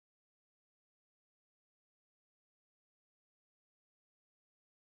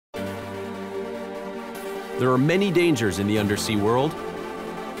There are many dangers in the undersea world.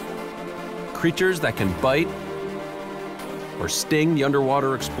 Creatures that can bite or sting the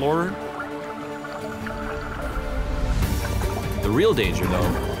underwater explorer. The real danger,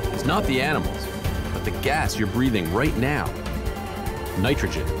 though, is not the animals, but the gas you're breathing right now.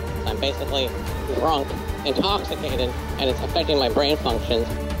 Nitrogen. I'm basically drunk, intoxicated, and it's affecting my brain functions.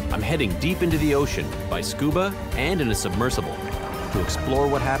 I'm heading deep into the ocean by scuba and in a submersible to explore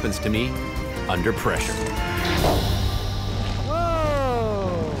what happens to me under pressure.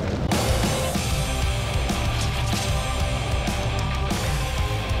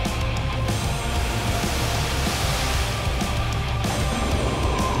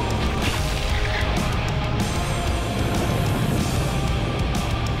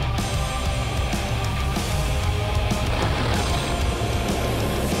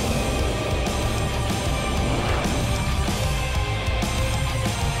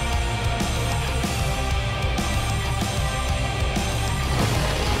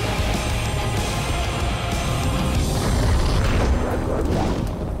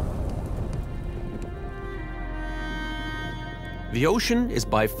 The ocean is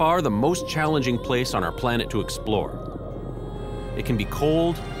by far the most challenging place on our planet to explore. It can be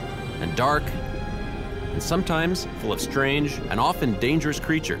cold and dark, and sometimes full of strange and often dangerous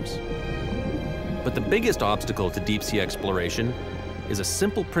creatures. But the biggest obstacle to deep-sea exploration is a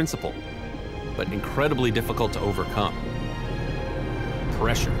simple principle, but incredibly difficult to overcome: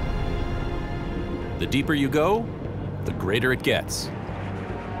 pressure. The deeper you go, the greater it gets.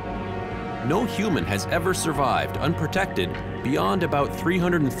 No human has ever survived unprotected beyond about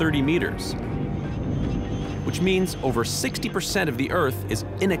 330 meters, which means over 60% of the Earth is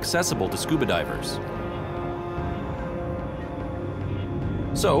inaccessible to scuba divers.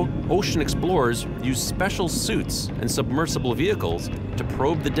 So, ocean explorers use special suits and submersible vehicles to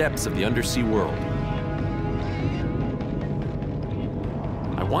probe the depths of the undersea world.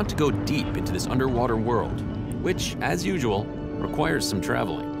 I want to go deep into this underwater world, which, as usual, requires some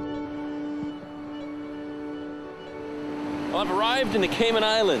traveling. Well, I've arrived in the Cayman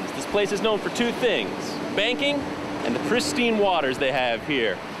Islands. This place is known for two things: banking and the pristine waters they have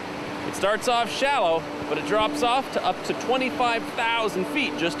here. It starts off shallow, but it drops off to up to 25,000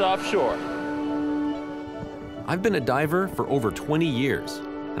 feet just offshore. I've been a diver for over 20 years,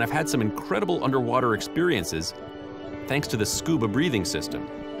 and I've had some incredible underwater experiences thanks to the scuba breathing system.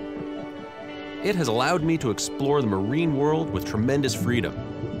 It has allowed me to explore the marine world with tremendous freedom.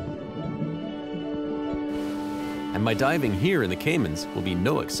 And my diving here in the Caymans will be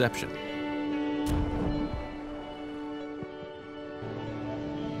no exception.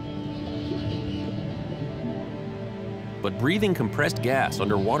 But breathing compressed gas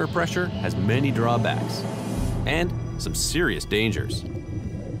under water pressure has many drawbacks and some serious dangers.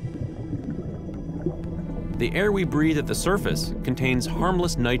 The air we breathe at the surface contains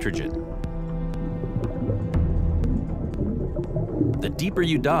harmless nitrogen. The deeper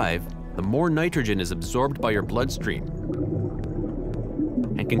you dive, the more nitrogen is absorbed by your bloodstream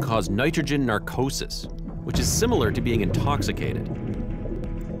and can cause nitrogen narcosis, which is similar to being intoxicated.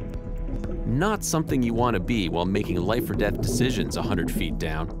 Not something you want to be while making life or death decisions 100 feet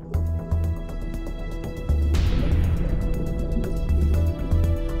down.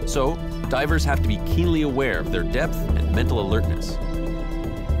 So, divers have to be keenly aware of their depth and mental alertness.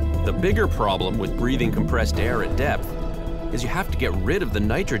 The bigger problem with breathing compressed air at depth is you have to get rid of the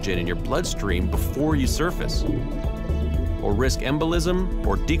nitrogen in your bloodstream before you surface, or risk embolism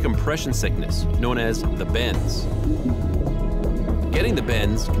or decompression sickness, known as the bends. Getting the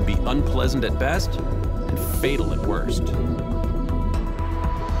bends can be unpleasant at best and fatal at worst.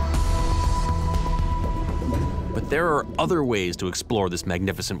 But there are other ways to explore this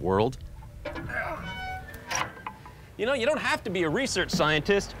magnificent world. You know, you don't have to be a research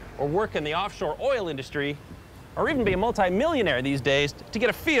scientist or work in the offshore oil industry or even be a multi-millionaire these days to get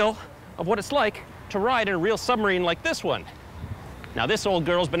a feel of what it's like to ride in a real submarine like this one. Now, this old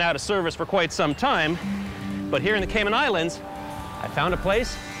girl's been out of service for quite some time, but here in the Cayman Islands, I found a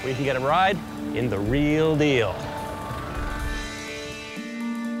place where you can get a ride in the real deal.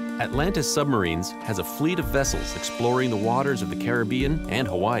 Atlantis Submarines has a fleet of vessels exploring the waters of the Caribbean and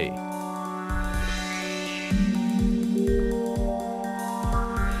Hawaii.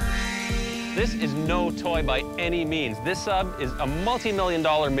 This is no toy by any means. This sub is a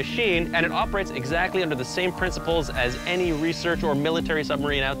multi-million-dollar machine, and it operates exactly under the same principles as any research or military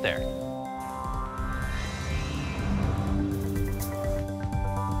submarine out there.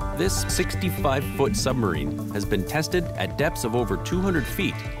 This 65-foot submarine has been tested at depths of over 200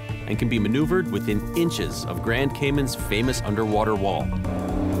 feet and can be maneuvered within inches of Grand Cayman's famous underwater wall.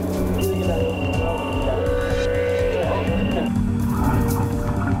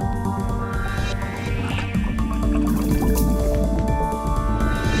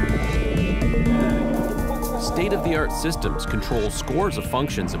 state-of-the-art systems control scores of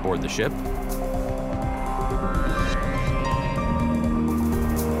functions aboard the ship,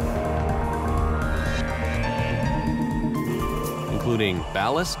 including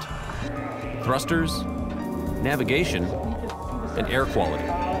ballast, thrusters, navigation, and air quality.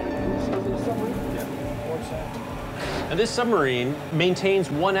 And this submarine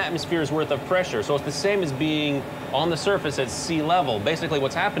maintains 1 atmosphere's worth of pressure, so it's the same as being on the surface at sea level. Basically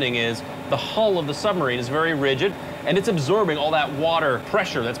what's happening is the hull of the submarine is very rigid, and it's absorbing all that water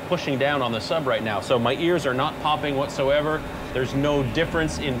pressure that's pushing down on the sub right now. So my ears are not popping whatsoever. There's no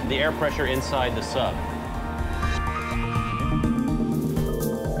difference in the air pressure inside the sub.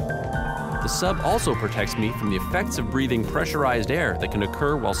 The sub also protects me from the effects of breathing pressurized air that can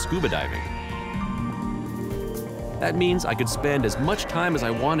occur while scuba diving. That means I could spend as much time as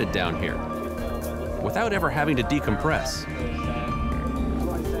I wanted down here without ever having to decompress.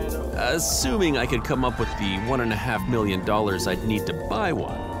 Assuming I could come up with the $1.5 million I'd need to buy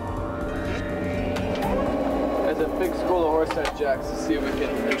one. There's a big school of horsehead jacks to see if we can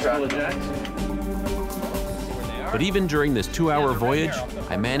attract jacks. But even during this 2-hour voyage,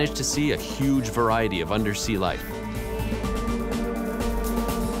 I managed to see a huge variety of undersea life.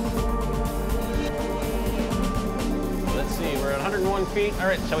 Let's see, we're at 101 feet. All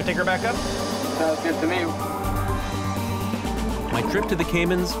right, shall we take her back up? Sounds good to me. My trip to the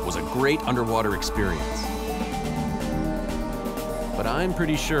Caymans was a great underwater experience. But I'm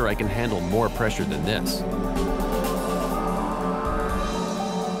pretty sure I can handle more pressure than this.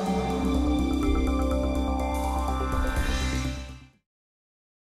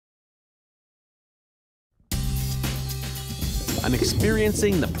 I'm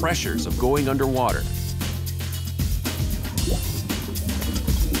experiencing the pressures of going underwater.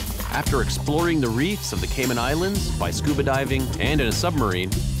 After exploring the reefs of the Cayman Islands by scuba diving and in a submarine,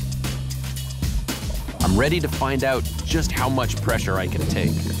 I'm ready to find out just how much pressure I can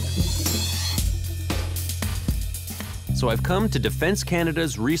take. So I've come to Defence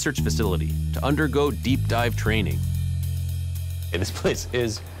Canada's research facility to undergo deep dive training. This place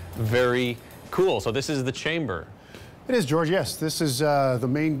is very cool. So this is the chamber. It is, George, yes. This is the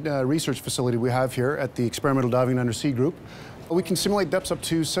main research facility we have here at the Experimental Diving and Undersea Group. We can simulate depths up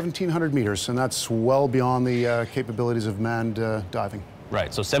to 1,700 meters, and that's well beyond the capabilities of manned diving.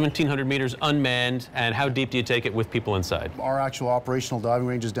 Right, so 1,700 meters unmanned, and how deep do you take it with people inside? Our actual operational diving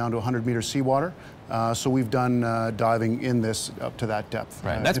range is down to 100 meters seawater, so we've done diving in this up to that depth.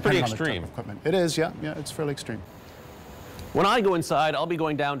 Right, that's pretty depending on the type extreme. of equipment. It is, yeah, it's fairly extreme. When I go inside, I'll be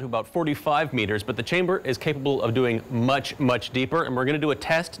going down to about 45 meters, but the chamber is capable of doing much, much deeper, and we're going to do a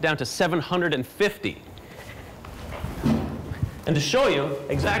test down to 750. And to show you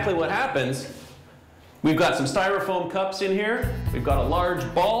exactly what happens, we've got some styrofoam cups in here, we've got a large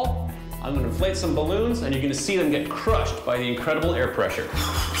ball, I'm going to inflate some balloons, and you're going to see them get crushed by the incredible air pressure.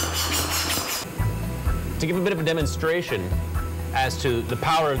 To give a bit of a demonstration as to the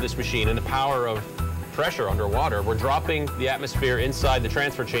power of this machine and the power of pressure underwater, we're dropping the atmosphere inside the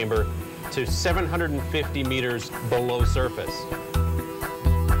transfer chamber to 750 meters below surface.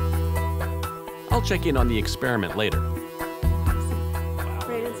 I'll check in on the experiment later.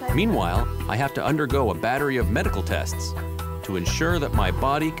 Meanwhile, I have to undergo a battery of medical tests to ensure that my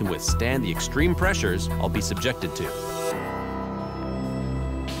body can withstand the extreme pressures I'll be subjected to. All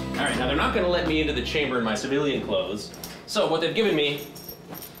right, now they're not going to let me into the chamber in my civilian clothes, so what they've given me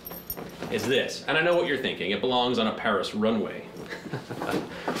is this. And I know what you're thinking, it belongs on a Paris runway.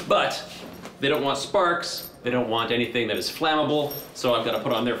 But they don't want sparks, they don't want anything that is flammable, so I've got to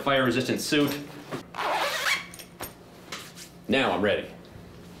put on their fire-resistant suit. Now I'm ready.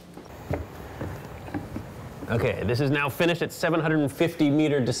 Okay, this is now finished at 750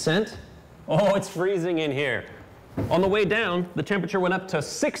 meter descent. Oh, it's freezing in here. On the way down, the temperature went up to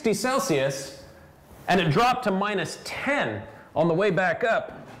 60 Celsius, and it dropped to -10 on the way back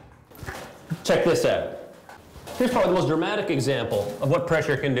up. Check this out. Here's probably the most dramatic example of what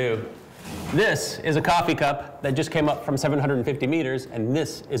pressure can do. This is a coffee cup that just came up from 750 meters, and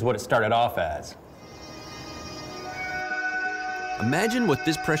this is what it started off as. Imagine what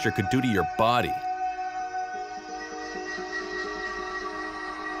this pressure could do to your body.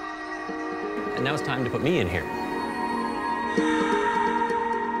 And now it's time to put me in here.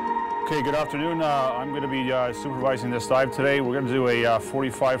 Okay, good afternoon. I'm going to be supervising this dive today. We're going to do a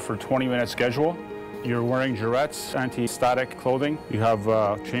 45 for 20-minute schedule. You're wearing Jurette's anti-static clothing. You have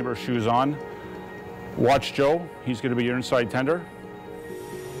chamber shoes on. Watch Joe. He's going to be your inside tender.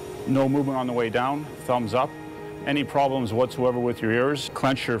 No movement on the way down. Thumbs up. Any problems whatsoever with your ears,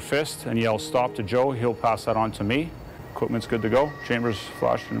 clench your fist and yell stop to Joe. He'll pass that on to me. Equipment's good to go. Chamber's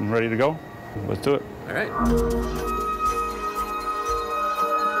flashed and ready to go. Let's do it. All right.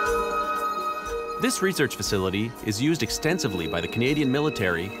 This research facility is used extensively by the Canadian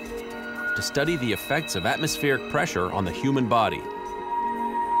military to study the effects of atmospheric pressure on the human body.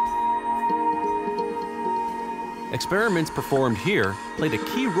 Experiments performed here played a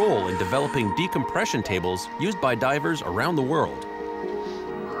key role in developing decompression tables used by divers around the world.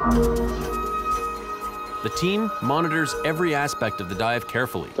 The team monitors every aspect of the dive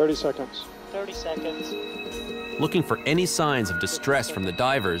carefully. 30 seconds. 30 seconds. Looking for any signs of distress from the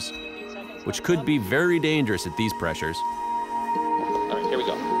divers, which could be very dangerous at these pressures. All right, here we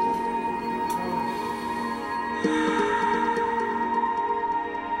go.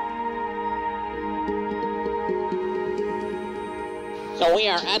 So we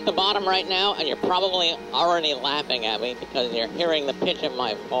are at the bottom right now, and you're probably already laughing at me because you're hearing the pitch of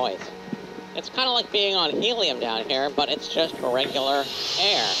my voice. It's kind of like being on helium down here, but it's just regular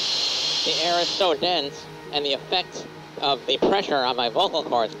air. The air is so dense, and the effects of the pressure on my vocal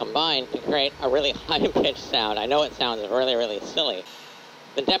cords combined to create a really high-pitched sound. I know it sounds really, really silly.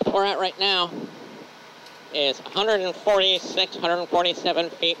 The depth we're at right now is 146, 147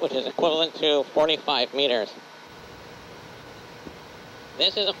 feet, which is equivalent to 45 meters.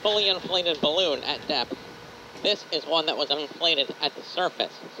 This is a fully inflated balloon at depth. This is one that was inflated at the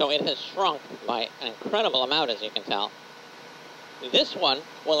surface, so it has shrunk by an incredible amount, as you can tell. This one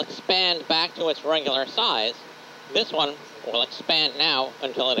will expand back to its regular size. This one will expand now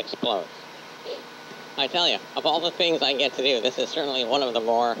until it explodes. I tell you, of all the things I get to do, this is certainly one of the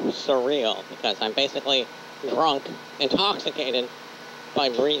more surreal, because I'm basically drunk, intoxicated by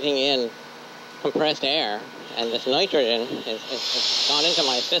breathing in compressed air, and this nitrogen is gone into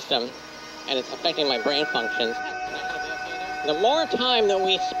my system, and it's affecting my brain functions. The more time that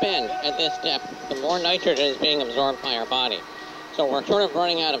we spend at this depth, the more nitrogen is being absorbed by our body. So we're sort of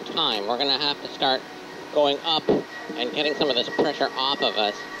running out of time. We're going to have to start going up and getting some of this pressure off of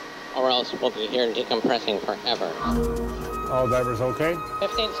us, or else we'll be here decompressing forever. All divers okay?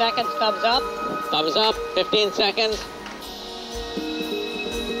 15 seconds, thumbs up. Thumbs up, 15 seconds.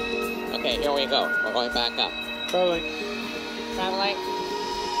 Okay, here we go. We're going back up. Traveling. Traveling.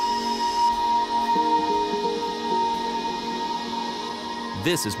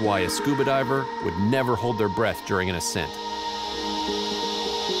 This is why a scuba diver would never hold their breath during an ascent.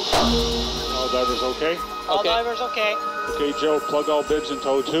 All divers okay? All divers okay. Okay, Joe, plug all bibs into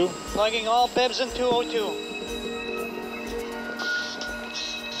O2. Plugging all bibs into O2.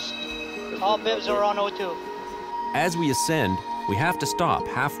 All bibs are on O2. As we ascend, we have to stop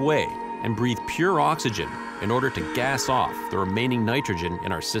halfway and breathe pure oxygen in order to gas off the remaining nitrogen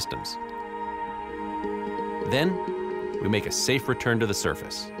in our systems. Then, we make a safe return to the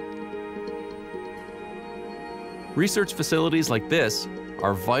surface. Research facilities like this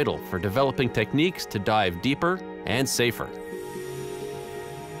are vital for developing techniques to dive deeper and safer.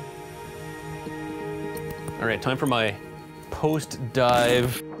 All right, time for my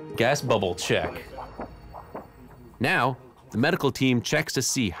post-dive gas bubble check. Now, the medical team checks to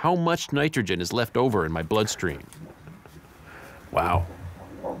see how much nitrogen is left over in my bloodstream. Wow.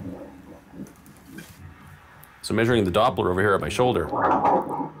 So measuring the Doppler over here at my shoulder,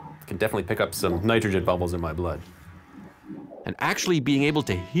 can definitely pick up some nitrogen bubbles in my blood. And actually being able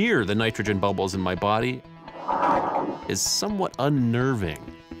to hear the nitrogen bubbles in my body is somewhat unnerving.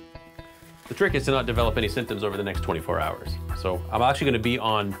 The trick is to not develop any symptoms over the next 24 hours. So I'm actually going to be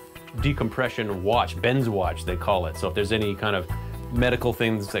on decompression watch, Ben's watch they call it. So if there's any kind of medical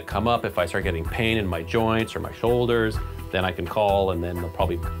things that come up, if I start getting pain in my joints or my shoulders, then I can call and then they'll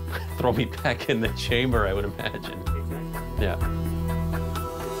probably throw me back in the chamber, I would imagine. Yeah.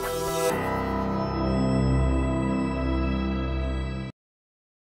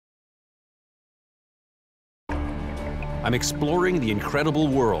 I'm exploring the incredible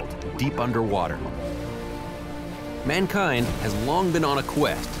world deep underwater. Mankind has long been on a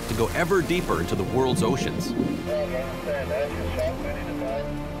quest to go ever deeper into the world's oceans.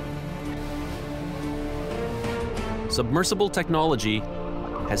 Submersible technology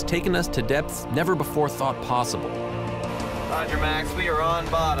has taken us to depths never before thought possible. Roger, Max. We are on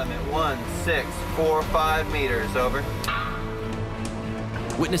bottom at 1645 meters. Over.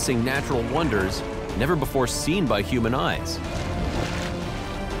 Witnessing natural wonders never before seen by human eyes.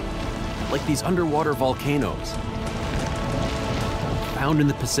 Like these underwater volcanoes found in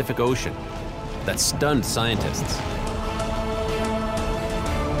the Pacific Ocean that stunned scientists.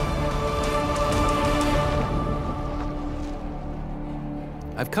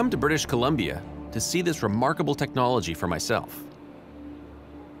 I've come to British Columbia to see this remarkable technology for myself.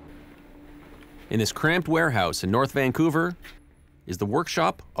 In this cramped warehouse in North Vancouver, is the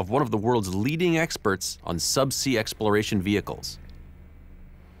workshop of one of the world's leading experts on subsea exploration vehicles.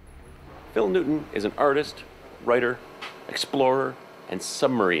 Phil Nuyyton is an artist, writer, explorer, and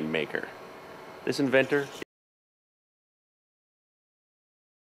submarine maker. This inventor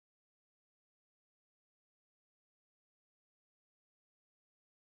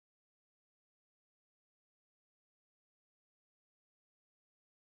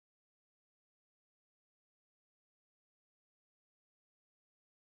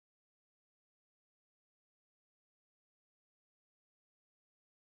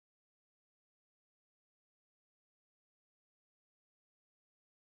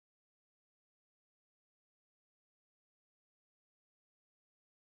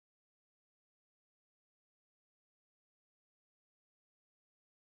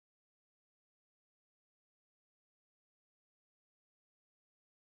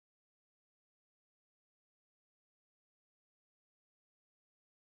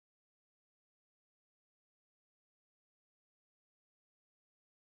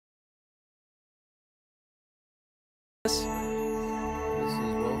Let's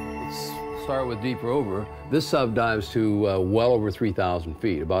start with Deep Rover. This sub dives to well over 3,000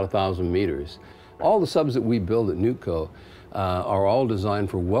 feet, about 1,000 meters. All the subs that we build at Nuyyton are all designed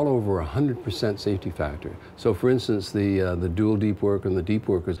for well over 100% safety factor. So for instance, the dual deep work and the deep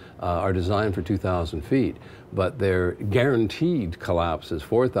workers are designed for 2,000 feet, but their guaranteed collapse is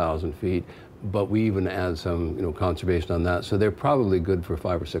 4,000 feet, but we even add some conservation on that. So they're probably good for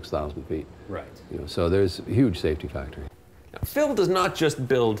 5,000 or 6,000 feet. Right. So there's a huge safety factor. Now, Phil does not just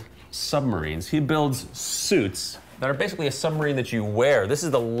build submarines, he builds suits that are basically a submarine that you wear. This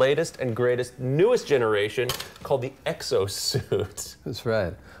is the latest and greatest, newest generation called the exosuit. That's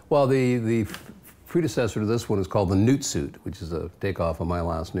right. Well, the predecessor to this one is called the Newt suit, which is a takeoff of my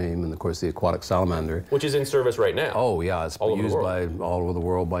last name, and of course the aquatic salamander. Which is in service right now. Oh yeah, it's used by all over the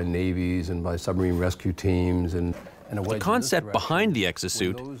world by navies and by submarine rescue teams and the concept behind the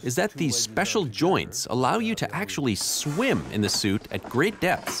exosuit is that these special joints allow you to actually swim in the suit at great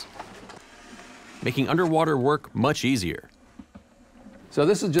depths, making underwater work much easier. So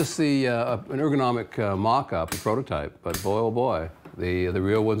this is just an ergonomic mock-up, a prototype, but boy oh boy, the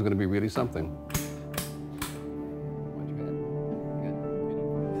real one's going to be really something.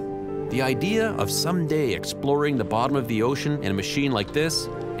 The idea of someday exploring the bottom of the ocean in a machine like this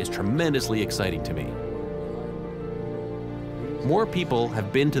is tremendously exciting to me. More people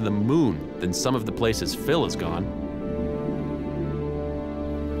have been to the moon than some of the places Phil has gone.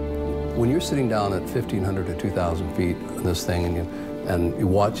 When you're sitting down at 1,500 to 2,000 feet on this thing and you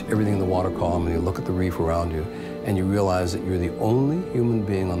watch everything in the water column and you look at the reef around you and you realize that you're the only human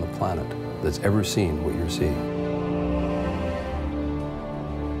being on the planet that's ever seen what you're seeing.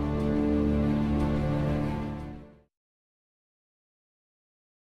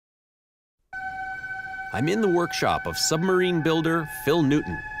 I'm in the workshop of submarine builder Phil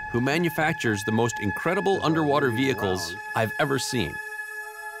Nuyyton, who manufactures the most incredible underwater vehicles I've ever seen.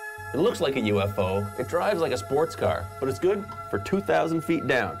 It looks like a UFO, it drives like a sports car, but it's good for 2,000 feet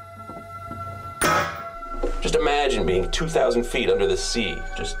down. Just imagine being 2,000 feet under the sea,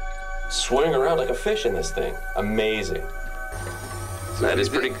 just swimming around like a fish in this thing. Amazing. That is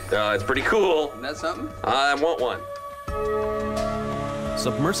pretty, it's pretty cool. Isn't that something? I want one.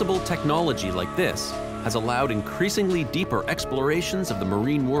 Submersible technology like this has allowed increasingly deeper explorations of the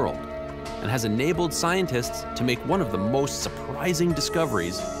marine world and has enabled scientists to make one of the most surprising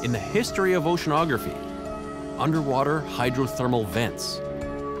discoveries in the history of oceanography: underwater hydrothermal vents.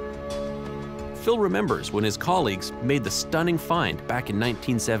 Phil remembers when his colleagues made the stunning find back in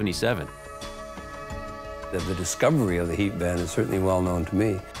 1977. The discovery of the heat vent is certainly well known to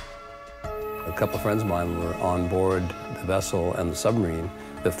me. A couple of friends of mine were on board the vessel and the submarine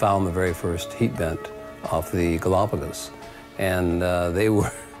that found the very first heat vent off the Galapagos. And they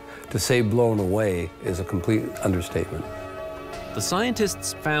were, to say blown away is a complete understatement. The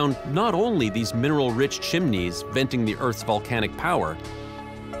scientists found not only these mineral-rich chimneys venting the Earth's volcanic power,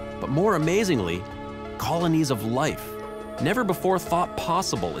 but more amazingly, colonies of life, never before thought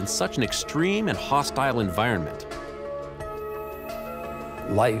possible in such an extreme and hostile environment.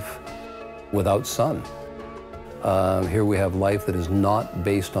 Life without sun. Here we have life that is not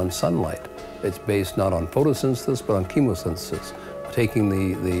based on sunlight. It's based not on photosynthesis, but on chemosynthesis, taking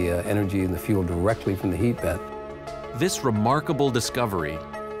the energy and the fuel directly from the heat vent. This remarkable discovery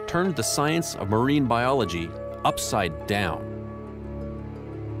turned the science of marine biology upside down.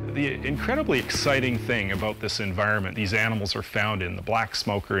 The incredibly exciting thing about this environment these animals are found in, the black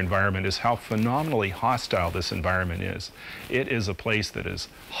smoker environment, is how phenomenally hostile this environment is. It is a place that is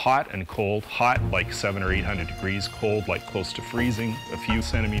hot and cold, hot like 700 or 800 degrees, cold like close to freezing a few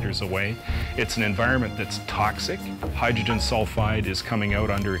centimeters away. It's an environment that's toxic. Hydrogen sulfide is coming out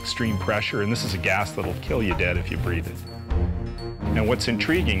under extreme pressure, and this is a gas that'll kill you dead if you breathe it. And what's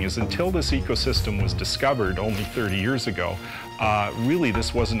intriguing is until this ecosystem was discovered only 30 years ago, really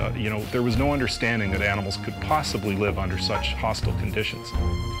this wasn't, there was no understanding that animals could possibly live under such hostile conditions.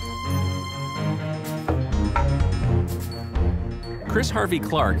 Chris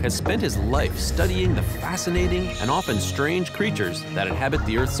Harvey-Clark has spent his life studying the fascinating and often strange creatures that inhabit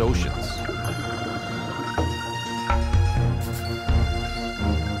the Earth's oceans.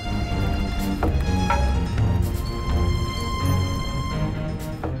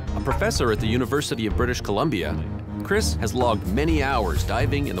 A professor at the University of British Columbia, Chris has logged many hours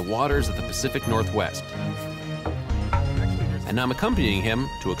diving in the waters of the Pacific Northwest. And I'm accompanying him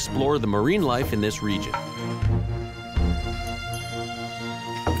to explore the marine life in this region.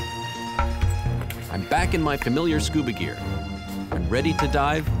 I'm back in my familiar scuba gear. I'm ready to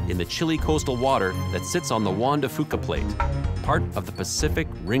dive in the chilly coastal water that sits on the Juan de Fuca Plate, part of the Pacific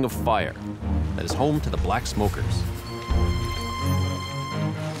Ring of Fire that is home to the black smokers.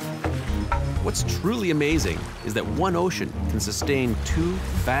 What's truly amazing is that one ocean can sustain two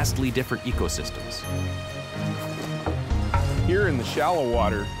vastly different ecosystems. Here in the shallow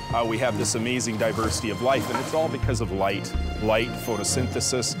water, we have this amazing diversity of life, and it's all because of light,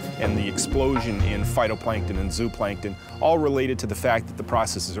 photosynthesis, and the explosion in phytoplankton and zooplankton, all related to the fact that the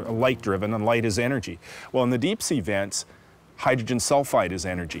processes are light-driven, and light is energy. Well, in the deep-sea vents, hydrogen sulfide is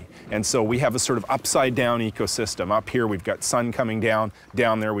energy. And so we have a sort of upside-down ecosystem. Up here we've got sun coming down.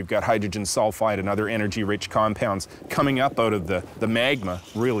 Down there we've got hydrogen sulfide and other energy-rich compounds coming up out of the magma,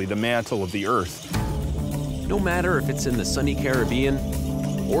 really, the mantle of the Earth. No matter if it's in the sunny Caribbean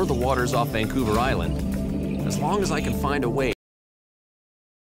or the waters off Vancouver Island, as long as I can find a way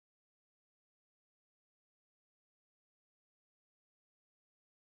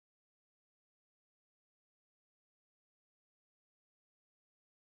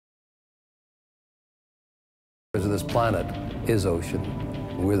Because this planet is ocean.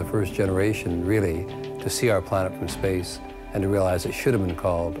 We're the first generation, really, to see our planet from space and to realize it should have been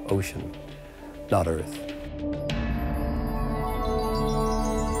called ocean, not Earth.